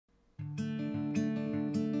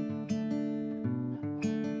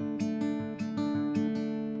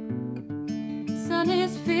sun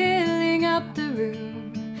is filling up the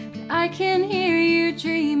room, but I can hear you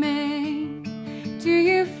dreaming. Do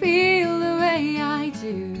you feel the way I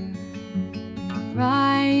do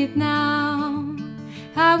right now?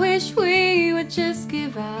 I wish we would just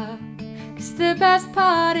give up, 'cause the best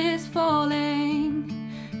part is falling.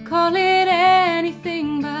 Call it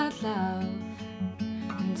anything but love,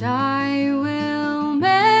 and I will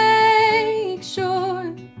make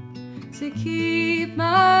sure to keep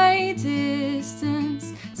my distance.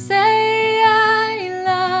 Say I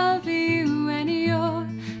love you when you're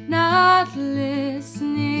not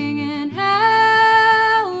listening. And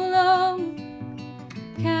how long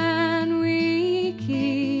can we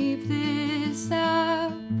keep this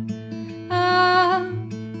up, up,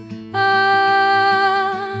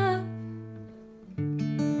 up?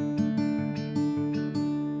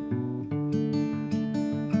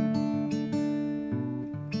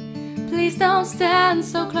 Please don't stand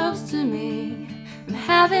so close to me. I'm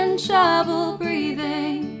having trouble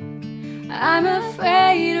breathing. I'm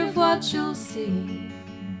afraid of what you'll see.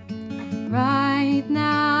 Right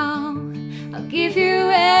now, I'll give you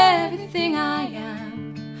everything I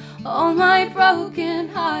am, all my broken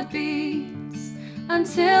heartbeats,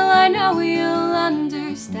 until I know you'll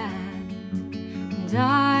understand. And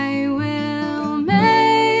I will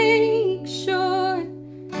make sure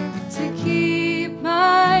to keep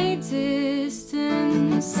my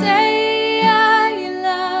distance. Say I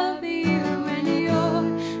love you when you're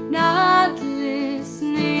not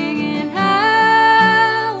listening. And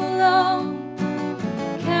how long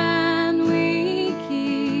can we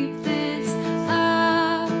keep this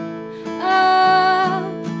up, up,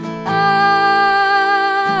 up?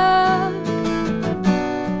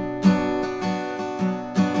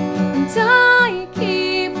 And I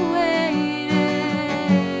keep waiting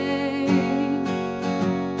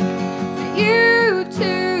for you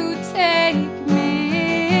to take me,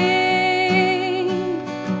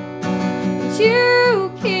 but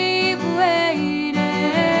you keep waiting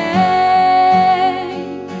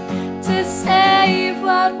to save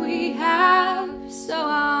what we have. So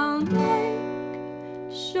I'll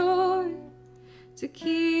make sure to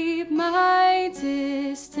keep my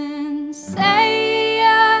distance. Say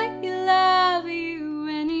I love you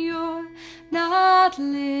when you're not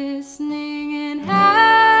listening.